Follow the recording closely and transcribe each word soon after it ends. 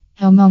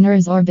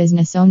Homeowners or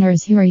business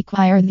owners who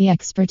require the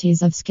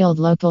expertise of skilled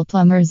local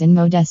plumbers in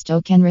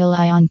Modesto can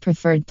rely on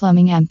Preferred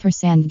Plumbing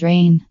 &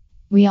 Drain.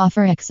 We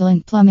offer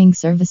excellent plumbing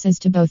services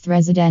to both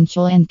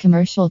residential and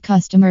commercial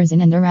customers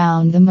in and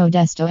around the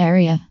Modesto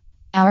area.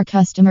 Our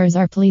customers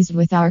are pleased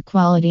with our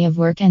quality of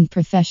work and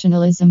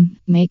professionalism,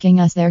 making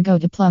us their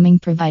go-to plumbing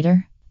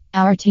provider.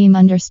 Our team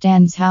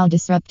understands how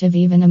disruptive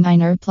even a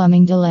minor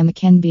plumbing dilemma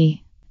can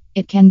be.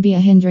 It can be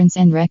a hindrance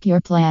and wreck your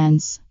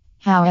plans.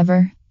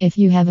 However, if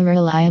you have a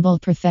reliable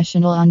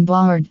professional on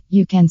board,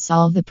 you can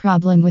solve the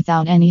problem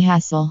without any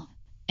hassle.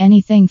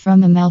 Anything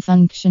from a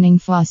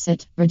malfunctioning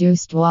faucet,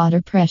 reduced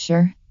water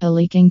pressure, a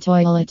leaking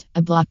toilet,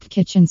 a blocked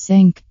kitchen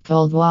sink,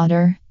 cold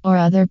water, or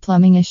other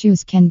plumbing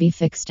issues can be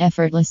fixed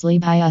effortlessly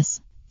by us.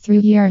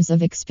 Through years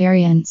of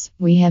experience,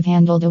 we have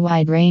handled a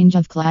wide range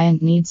of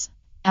client needs.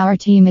 Our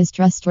team is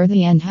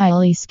trustworthy and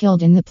highly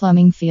skilled in the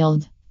plumbing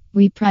field.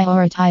 We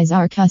prioritize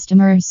our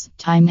customers'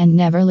 time and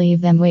never leave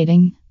them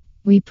waiting.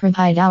 We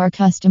provide our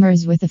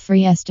customers with a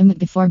free estimate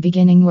before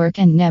beginning work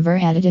and never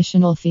add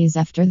additional fees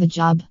after the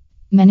job.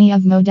 Many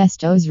of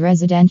Modesto's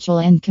residential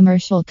and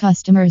commercial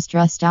customers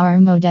trust our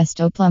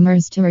Modesto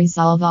plumbers to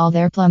resolve all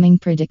their plumbing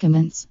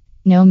predicaments.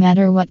 No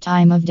matter what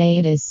time of day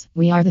it is,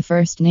 we are the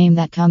first name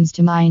that comes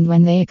to mind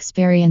when they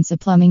experience a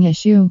plumbing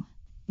issue.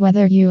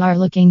 Whether you are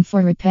looking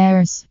for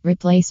repairs,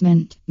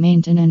 replacement,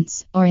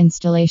 maintenance, or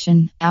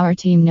installation, our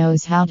team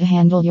knows how to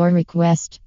handle your request.